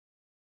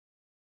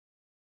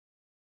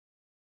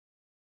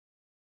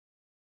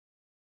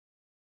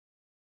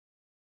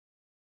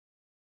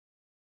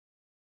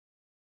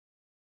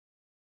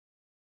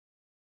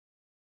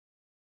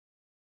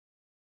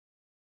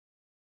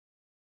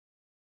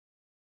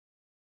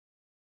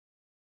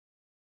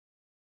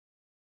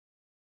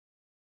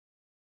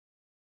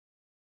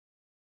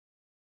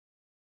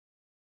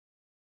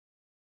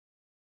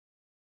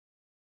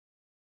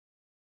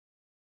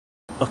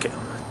Okay,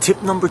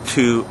 tip number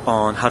 2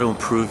 on how to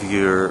improve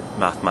your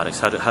mathematics,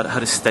 how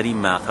to study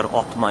math, how to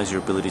optimize your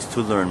abilities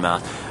to learn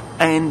math,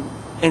 and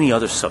any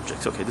other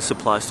subjects. Okay, this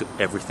applies to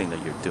everything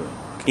that you're doing.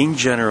 In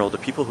general, the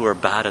people who are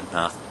bad at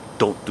math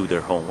don't do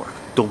their homework,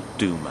 don't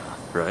do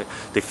math, right?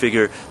 They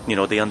figure,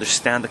 they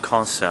understand the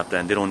concept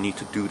and they don't need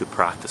to do the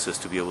practices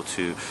to be able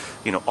to,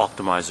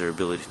 optimize their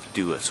ability to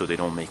do it so they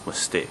don't make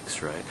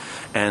mistakes, right?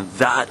 And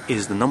that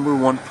is the number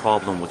one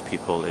problem with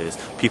people, is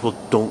people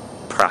don't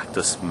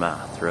practice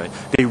math, right?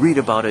 They read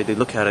about it, they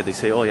look at it, they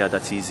say, oh yeah,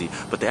 that's easy,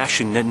 but they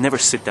actually never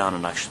sit down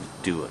and actually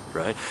do it,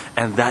 right?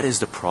 And that is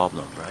the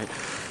problem, right?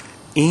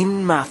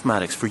 In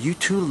mathematics, for you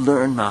to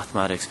learn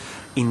mathematics,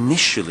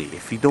 initially,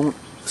 if you don't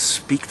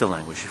speak the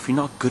language, if you're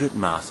not good at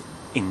math,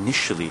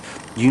 initially,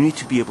 you need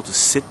to be able to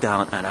sit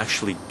down and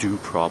actually do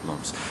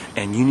problems.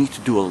 And you need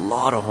to do a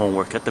lot of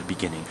homework at the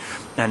beginning.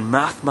 And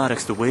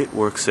mathematics, the way it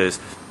works is,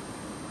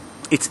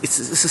 it's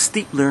a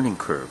steep learning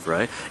curve,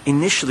 right?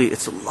 Initially,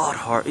 it's a lot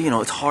hard.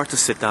 It's hard to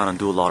sit down and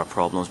do a lot of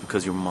problems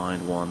because your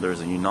mind wanders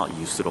and you're not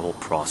used to the whole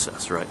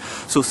process, right?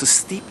 So it's a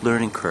steep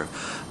learning curve.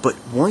 But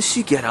once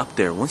you get up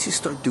there, once you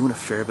start doing a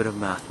fair bit of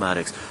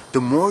mathematics,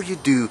 the more you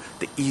do,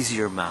 the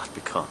easier math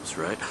becomes,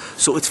 right?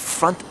 So it's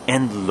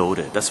front-end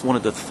loaded. That's one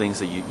of the things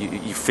that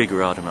you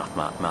figure out in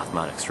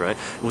mathematics, right?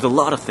 With a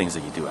lot of things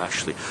that you do,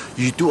 actually.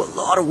 You do a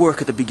lot of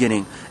work at the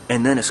beginning,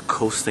 and then it's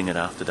coasting it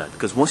after that.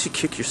 Because once you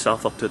kick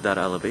yourself up to that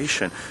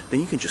elevation, then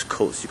you can just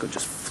coast, you can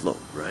just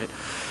float, right?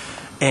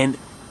 And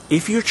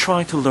if you're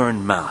trying to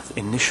learn math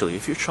initially,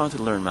 if you're trying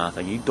to learn math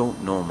and you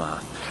don't know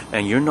math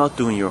and you're not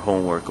doing your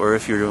homework, or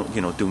if you're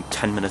doing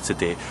 10 minutes a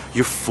day,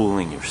 you're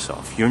fooling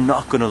yourself. You're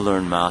not going to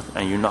learn math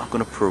and you're not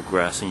going to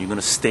progress, and you're going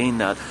to stay in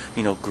that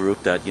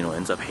group that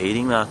ends up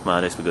hating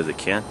mathematics because they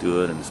can't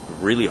do it and it's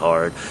really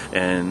hard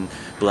and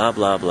blah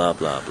blah blah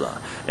blah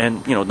blah.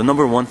 And the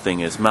number one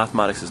thing is,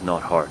 mathematics is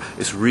not hard.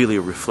 It's really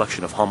a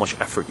reflection of how much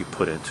effort you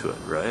put into it,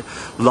 right?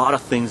 A lot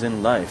of things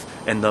in life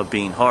end up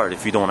being hard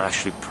if you don't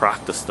actually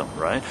practice them,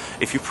 right?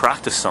 If you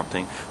practice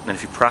something, and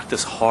if you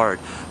practice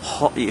hard,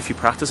 if you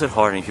practice it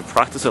hard, and if you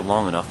practice it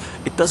long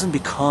enough, it doesn't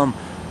become,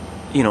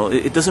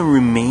 it doesn't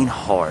remain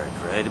hard,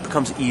 right? It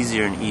becomes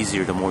easier and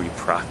easier the more you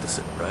practice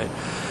it, right?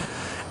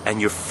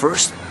 And your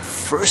first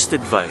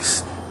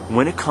advice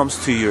when it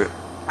comes to your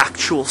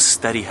actual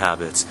study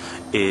habits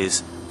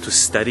is to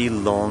study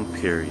long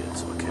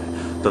periods,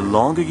 okay? The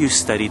longer you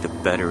study, the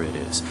better it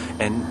is.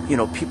 And,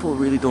 people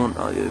really don't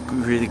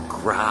really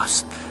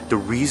grasp the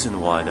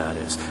reason why that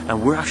is.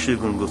 And we're actually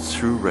going to go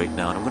through right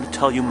now, and I'm going to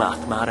tell you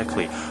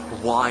mathematically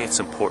why it's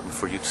important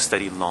for you to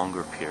study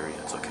longer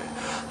periods, okay?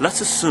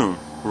 Let's assume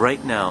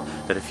right now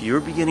that if you're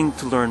beginning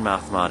to learn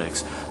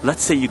mathematics,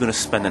 let's say you're going to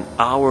spend an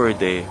hour a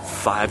day,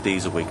 5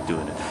 days a week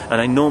doing it.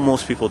 And I know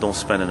most people don't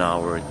spend an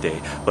hour a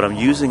day, but I'm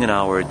using an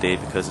hour a day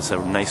because it's a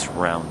nice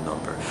round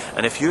number.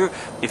 And if you're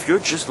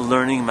just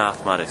learning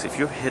mathematics, if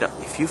you've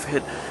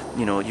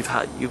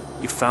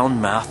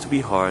found math to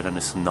be hard and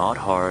it's not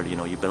hard,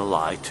 you've been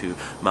lied to.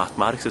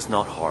 Mathematics is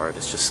not hard.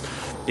 It's just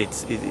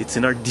it's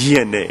in our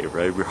DNA,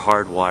 right? We're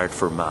hardwired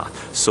for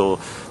math. So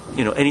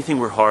anything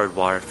we're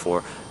hardwired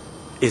for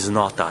is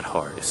not that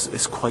hard.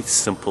 It's quite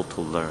simple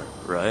to learn,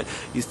 right?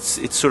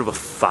 It's sort of a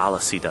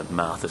fallacy that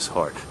math is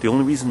hard. The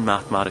only reason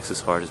mathematics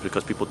is hard is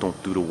because people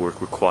don't do the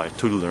work required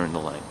to learn the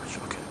language,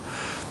 okay?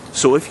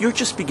 So if you're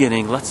just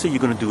beginning, let's say you're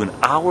going to do an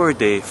hour a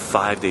day,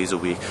 5 days a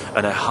week,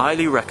 and I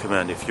highly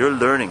recommend, if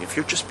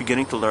you're just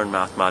beginning to learn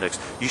mathematics,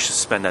 you should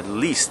spend at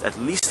least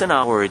an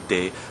hour a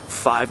day,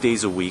 5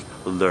 days a week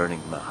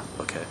learning math,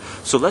 okay?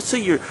 So let's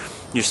say you're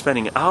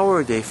spending an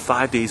hour a day,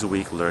 5 days a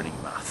week learning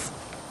math.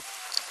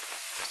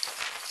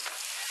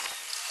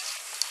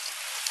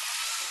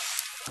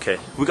 Okay,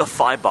 we got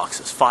 5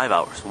 boxes, 5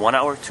 hours, 1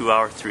 hour, 2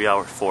 hour, 3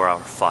 hour, 4 hour,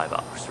 5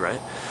 hours,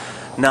 right?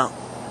 Now,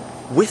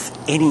 with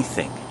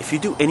anything, if you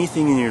do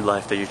anything in your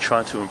life that you're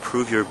trying to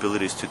improve your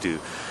abilities to do,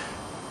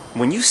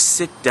 when you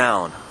sit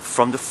down,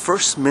 from the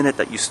first minute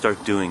that you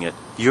start doing it,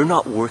 you're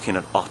not working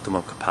at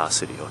optimum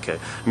capacity, okay?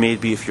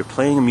 Maybe if you're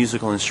playing a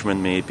musical instrument,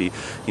 maybe,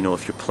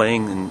 if you're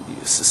playing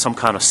in some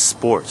kind of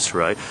sports,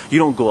 right? You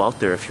don't go out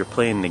there, if you're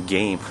playing the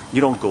game,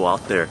 you don't go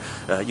out there,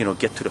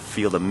 get to the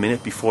field a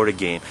minute before the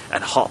game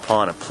and hop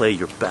on and play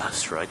your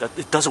best, right?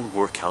 It doesn't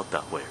work out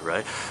that way,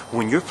 right?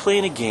 When you're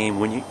playing a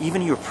game,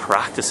 even you're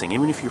practicing,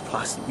 even if you're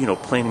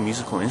playing a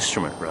musical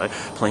instrument, right?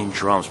 Playing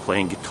drums,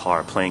 playing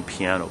guitar, playing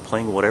piano,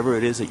 playing whatever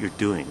it is that you're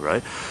doing,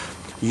 right?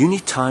 You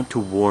need time to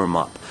warm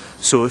up.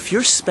 So if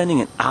you're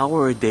spending an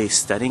hour a day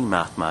studying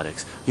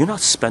mathematics, you're not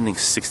spending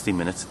 60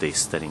 minutes a day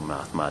studying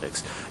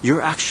mathematics.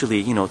 You're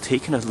actually,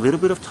 taking a little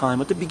bit of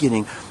time at the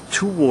beginning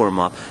to warm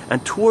up,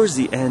 and towards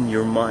the end,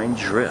 your mind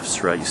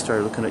drifts, right? You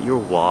start looking at your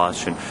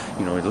watch, and,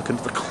 you're looking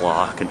at the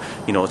clock, and,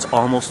 it's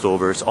almost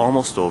over,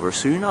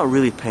 so you're not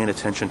really paying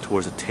attention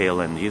towards the tail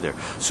end either.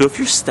 So if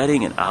you're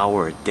studying an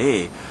hour a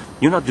day,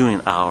 you're not doing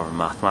an hour of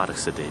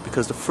mathematics a day,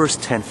 because the first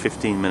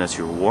 10-15 minutes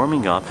you're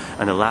warming up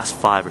and the last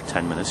 5 or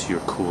 10 minutes you're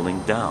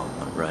cooling down,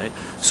 right?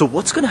 So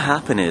what's going to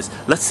happen is,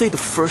 let's say the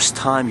first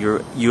time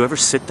you ever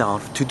sit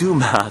down to do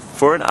math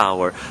for an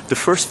hour, the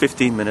first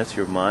 15 minutes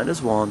your mind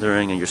is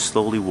wandering and you're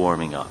slowly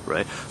warming up,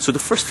 right? So the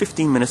first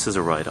 15 minutes is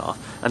a write-off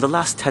and the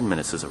last 10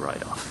 minutes is a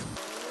write-off.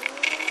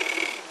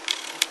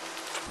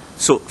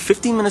 So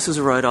 15 minutes is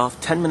a write-off,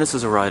 10 minutes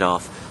is a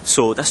write-off,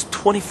 so that's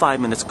 25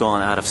 minutes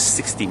gone out of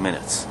 60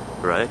 minutes,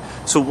 right?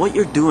 So what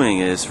you're doing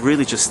is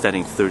really just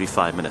studying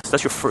 35 minutes.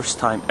 That's your first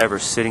time ever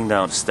sitting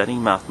down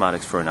studying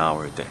mathematics for an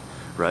hour a day,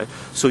 right?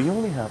 So you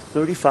only have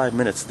 35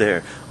 minutes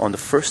there on the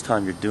first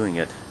time you're doing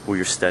it where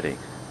you're studying.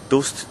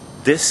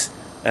 This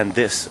and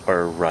this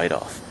are a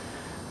write-off.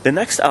 The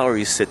next hour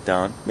you sit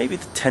down, maybe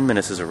the 10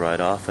 minutes is a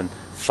write-off and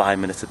 5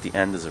 minutes at the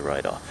end is a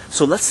write-off.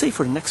 So let's say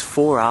for the next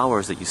 4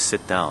 hours that you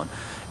sit down,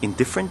 in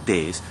different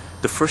days,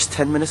 the first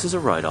 10 minutes is a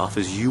write-off,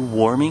 is you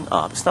warming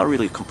up. It's not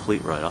really a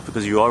complete write-off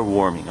because you are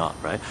warming up,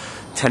 right?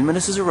 10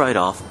 minutes is a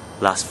write-off,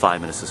 last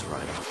 5 minutes is a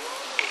write-off.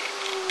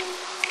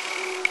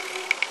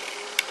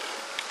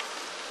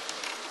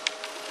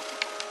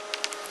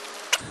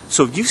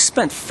 So you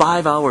spent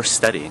 5 hours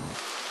studying.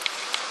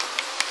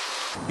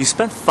 You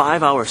spent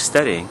 5 hours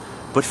studying,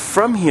 but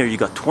from here you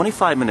got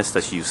 25 minutes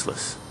that's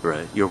useless,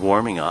 right? You're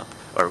warming up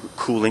or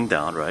cooling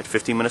down, right?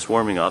 15 minutes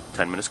warming up,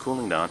 10 minutes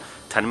cooling down,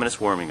 10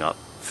 minutes warming up,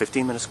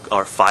 15 minutes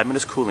or 5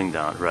 minutes cooling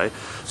down, right?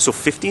 So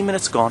 15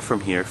 minutes gone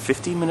from here,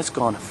 15 minutes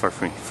gone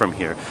from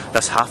here.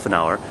 That's half an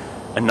hour.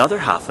 Another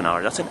half an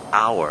hour, that's an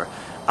hour.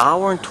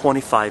 Hour and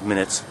 25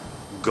 minutes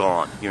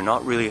gone. You're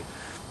not really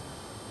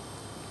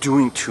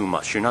doing too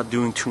much. You're not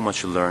doing too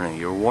much learning.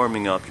 You're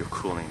warming up, you're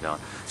cooling down.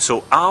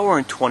 So hour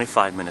and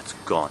 25 minutes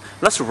gone.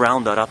 Let's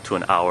round that up to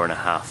an hour and a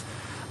half.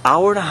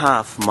 Hour and a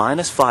half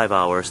minus 5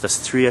 hours, that's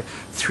three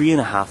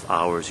and a half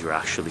hours you're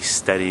actually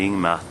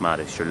studying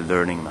mathematics, you're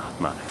learning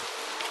mathematics.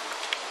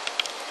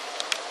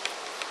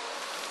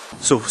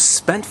 So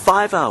spent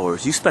 5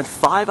 hours, you spent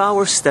 5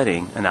 hours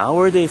studying, an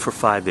hour a day for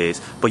 5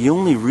 days, but you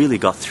only really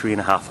got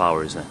 3.5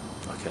 hours in,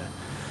 okay?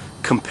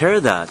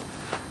 Compare that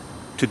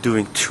to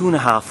doing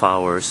 2.5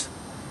 hours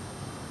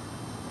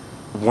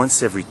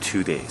once every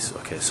 2 days,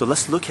 okay? So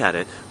let's look at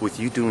it with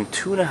you doing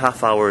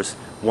 2.5 hours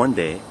one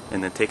day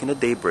and then taking a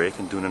day break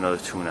and doing another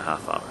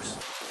 2.5 hours.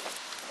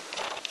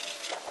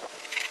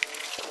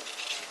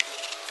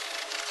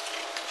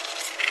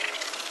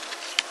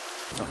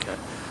 Okay.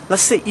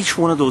 Let's say each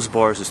one of those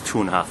bars is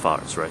 2.5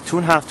 hours, right?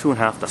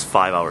 2.5, that's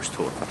 5 hours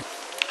total.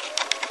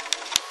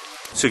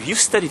 So if you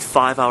studied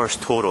 5 hours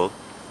total,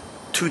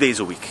 2 days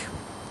a week,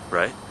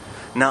 right?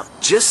 Now,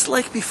 just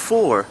like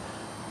before,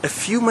 a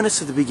few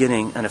minutes at the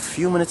beginning and a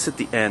few minutes at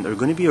the end are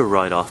going to be a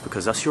write-off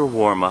because that's your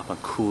warm-up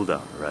and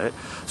cool-down, right?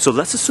 So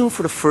let's assume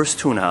for the first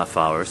 2.5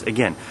 hours,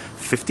 again,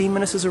 15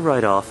 minutes is a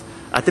write-off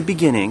at the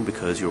beginning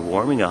because you're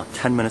warming up,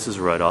 10 minutes is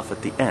a write-off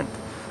at the end,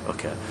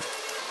 okay?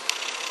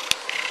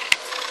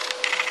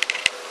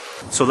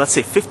 So let's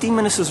say 15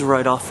 minutes is a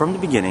write-off from the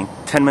beginning,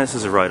 10 minutes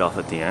is a write-off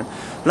at the end.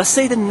 Let's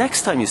say the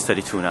next time you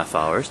study 2.5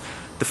 hours,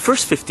 the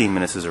first 15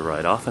 minutes is a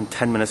write-off and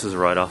 10 minutes is a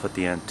write-off at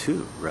the end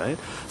too, right?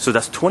 So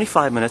that's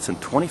 25 minutes and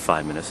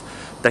 25 minutes.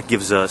 That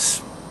gives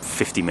us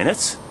 50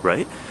 minutes,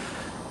 right?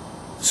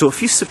 So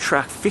if you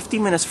subtract 50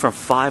 minutes from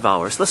 5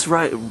 hours, let's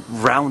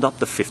round up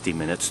the 50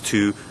 minutes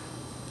to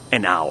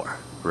an hour,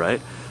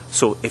 right?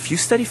 So if you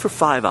study for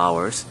 5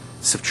 hours,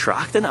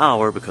 subtract an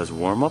hour because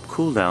warm-up,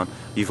 cool-down,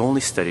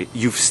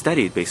 you've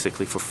studied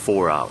basically for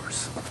 4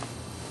 hours.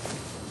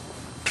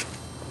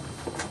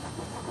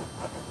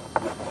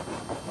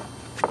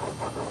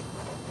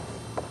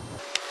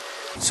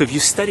 So if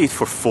you studied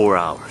for 4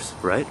 hours,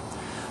 right?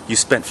 You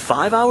spent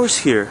 5 hours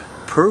here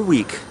per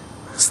week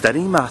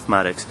studying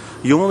mathematics.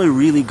 You only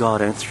really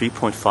got in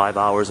 3.5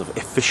 hours of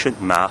efficient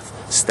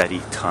math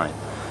study time.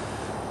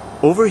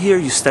 Over here,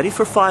 you studied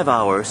for 5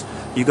 hours.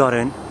 You got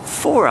in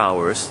 4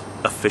 hours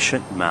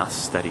efficient math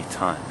study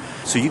time.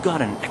 So you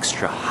got an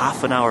extra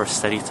half an hour of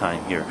study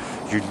time here.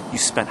 You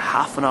spent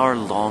half an hour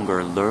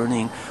longer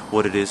learning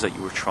what it is that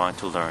you were trying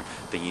to learn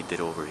than you did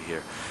over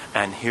here.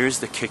 And here's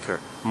the kicker.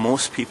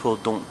 Most people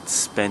don't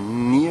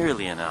spend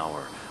nearly an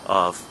hour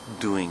of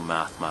doing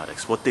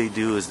mathematics. What they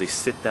do is they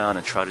sit down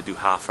and try to do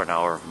half an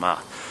hour of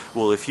math.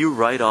 Well, if you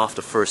write off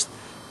the first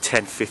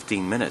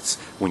 10-15 minutes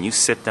when you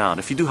sit down,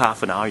 if you do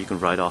half an hour, you can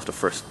write off the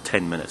first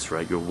 10 minutes,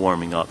 right? You're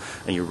warming up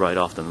and you write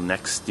off the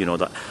next,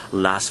 the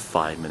last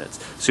 5 minutes.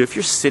 So if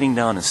you're sitting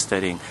down and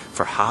studying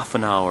for half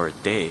an hour a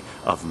day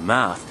of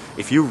math,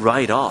 if you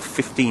write off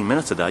 15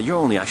 minutes of that, you're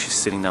only actually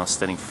sitting down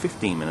studying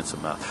 15 minutes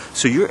of math.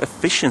 So your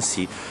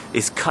efficiency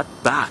is cut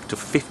back to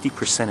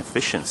 50%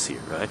 efficiency,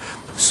 right?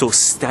 So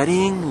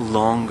studying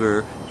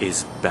longer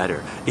is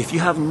better. If you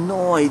have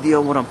no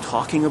idea what I'm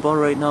talking about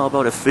right now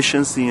about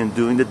efficiency and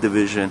doing the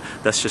division,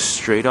 that's just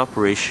straight up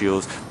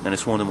ratios, and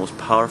it's one of the most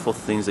powerful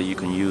things that you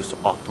can use to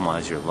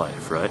optimize your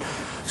life, right?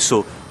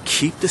 So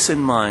keep this in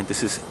mind.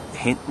 This is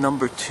hint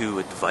number 2,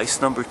 advice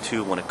number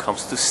 2 when it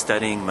comes to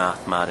studying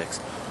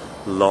mathematics.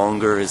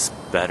 Longer is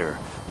better.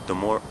 The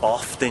more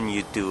often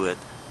you do it,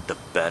 the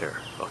better,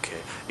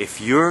 okay?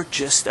 If you're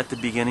just at the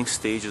beginning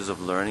stages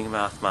of learning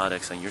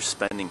mathematics and you're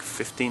spending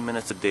 15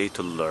 minutes a day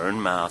to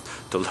learn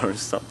math, to learn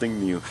something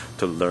new,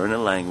 to learn a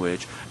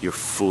language, you're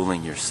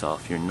fooling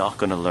yourself. You're not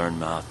going to learn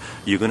math.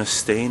 You're going to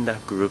stay in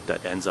that group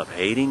that ends up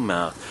hating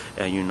math,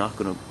 and you're not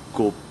going to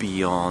go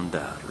beyond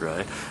that,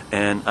 right?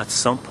 And at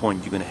some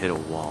point, you're going to hit a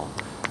wall.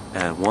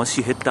 And once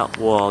you hit that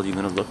wall, you're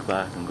going to look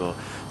back and go,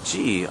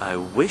 gee, I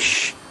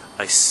wish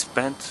I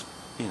spent,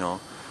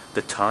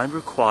 the time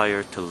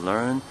required to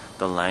learn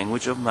the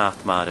language of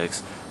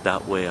mathematics.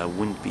 That way I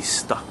wouldn't be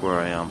stuck where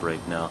I am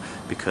right now,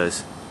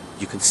 because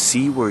you can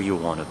see where you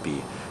want to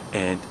be,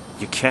 and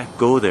you can't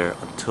go there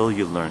until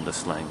you learn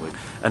this language.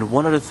 And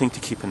one other thing to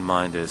keep in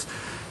mind is,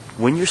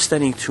 when you're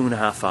studying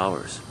 2.5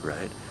 hours,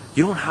 right,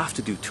 you don't have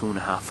to do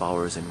 2.5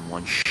 hours in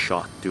one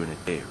shot during a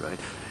day, right?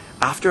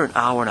 After an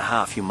hour and a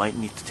half, you might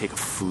need to take a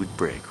food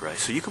break, right?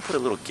 So you can put a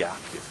little gap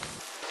here.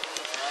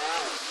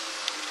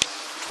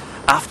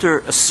 After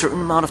a certain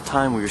amount of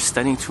time where you're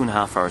studying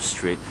 2.5 hours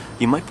straight,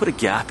 you might put a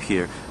gap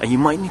here, and you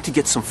might need to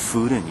get some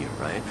food in you,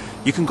 right?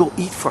 You can go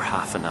eat for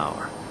half an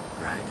hour,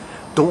 right?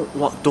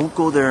 Don't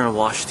go there and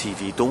watch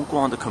TV. Don't go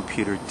on the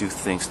computer, do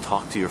things,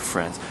 talk to your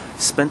friends.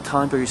 Spend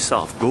time by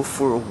yourself. Go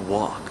for a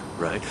walk,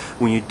 right?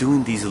 When you're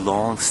doing these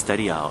long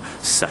study out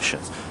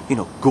sessions,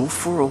 go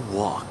for a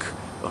walk,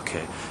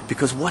 okay?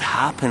 Because what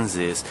happens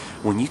is,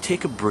 when you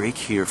take a break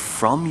here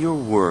from your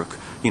work,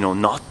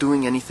 not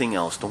doing anything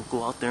else, don't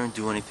go out there and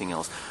do anything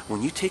else.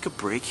 When you take a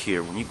break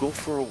here, when you go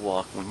for a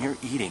walk, when you're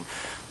eating,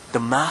 the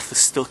math is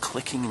still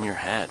clicking in your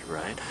head,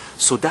 right?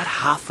 So that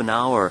half an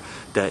hour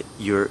that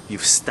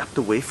you've stepped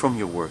away from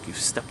your work, you've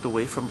stepped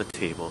away from the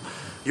table,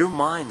 your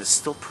mind is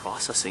still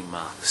processing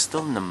math, it's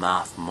still in the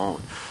math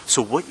mode.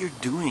 So what you're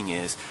doing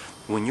is,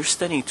 when you're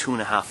studying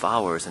 2.5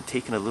 hours and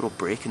taking a little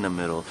break in the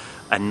middle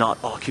and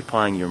not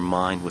occupying your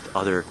mind with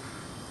other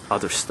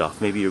stuff,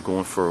 maybe you're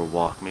going for a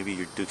walk, maybe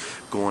you're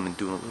going and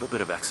doing a little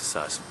bit of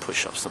exercise, some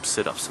push-ups, some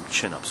sit-ups, some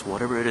chin-ups,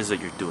 whatever it is that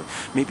you're doing.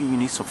 Maybe you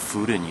need some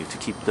food in you to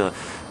keep the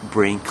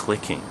brain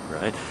clicking,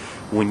 right?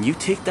 When you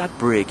take that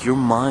break, your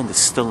mind is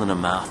still in a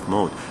math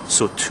mode.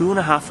 So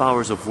 2.5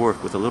 hours of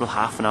work with a little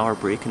half an hour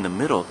break in the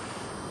middle,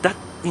 that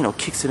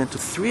kicks it into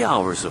 3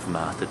 hours of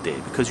math a day,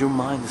 because your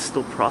mind is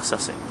still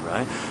processing,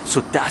 right?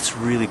 So that's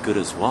really good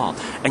as well.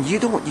 And you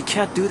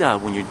can't do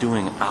that when you're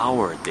doing an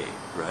hour a day,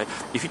 right?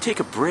 If you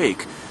take a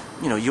break,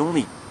 you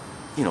only,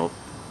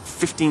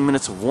 15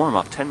 minutes of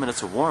warm-up, 10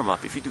 minutes of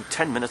warm-up. If you do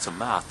 10 minutes of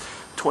math,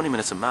 20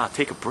 minutes of math,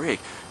 take a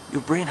break,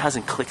 your brain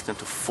hasn't clicked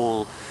into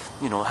full,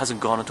 hasn't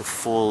gone into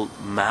full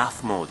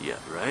math mode yet,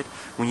 right?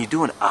 When you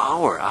do an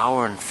hour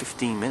and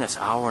 15 minutes,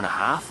 hour and a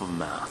half of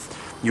math,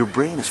 your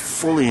brain is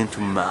fully into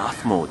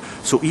math mode.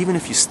 So even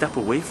if you step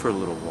away for a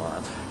little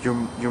while,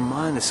 your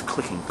mind is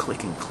clicking,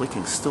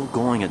 still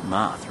going at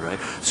math, right?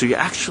 So you're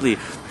actually,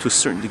 to a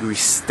certain degree,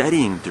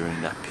 studying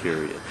during that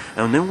period.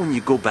 And then when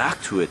you go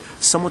back to it,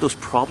 some of those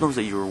problems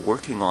that you were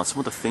working on, some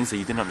of the things that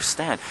you didn't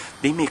understand,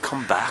 they may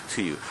come back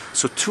to you.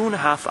 So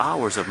 2.5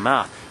 hours of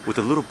math with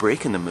a little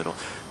break in the middle,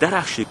 that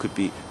actually could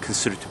be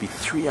considered to be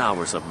 3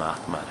 hours of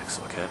mathematics,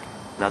 okay?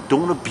 Now,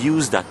 don't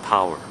abuse that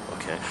power.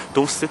 Okay?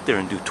 Don't sit there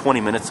and do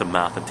 20 minutes of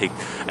math and take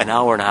an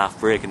hour and a half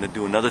break and then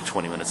do another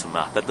 20 minutes of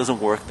math. That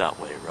doesn't work that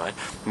way, right?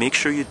 Make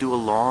sure you do a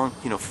long,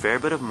 fair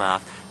bit of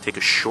math, take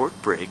a short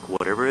break,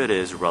 whatever it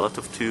is,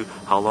 relative to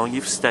how long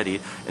you've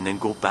studied, and then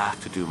go back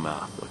to do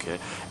math, okay?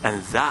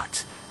 And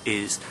that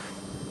is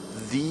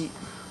the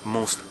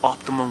most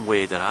optimum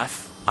way that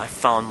I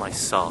found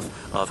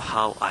myself of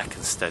how I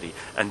can study.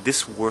 And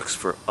this works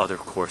for other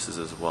courses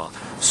as well.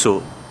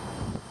 So,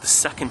 the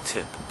second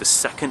tip, the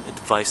second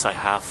advice I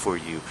have for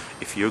you,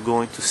 if you're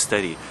going to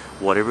study,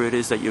 whatever it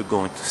is that you're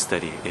going to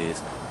study,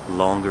 is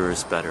longer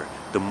is better.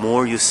 The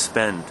more you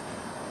spend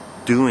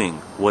doing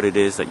what it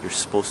is that you're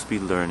supposed to be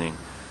learning,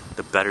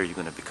 the better you're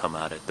going to become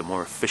at it, the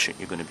more efficient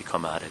you're going to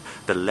become at it,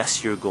 the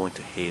less you're going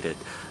to hate it.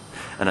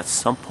 And at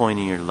some point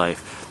in your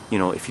life,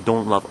 if you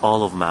don't love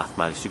all of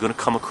mathematics, you're going to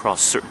come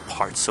across certain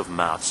parts of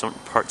math, certain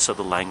parts of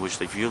the language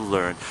that you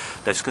learn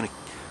that's going to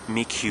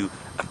make you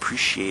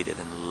appreciate it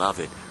and love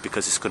it,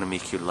 because it's going to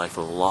make your life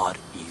a lot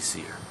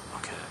easier.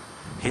 Okay.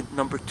 Hint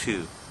number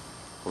 2,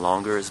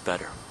 longer is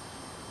better.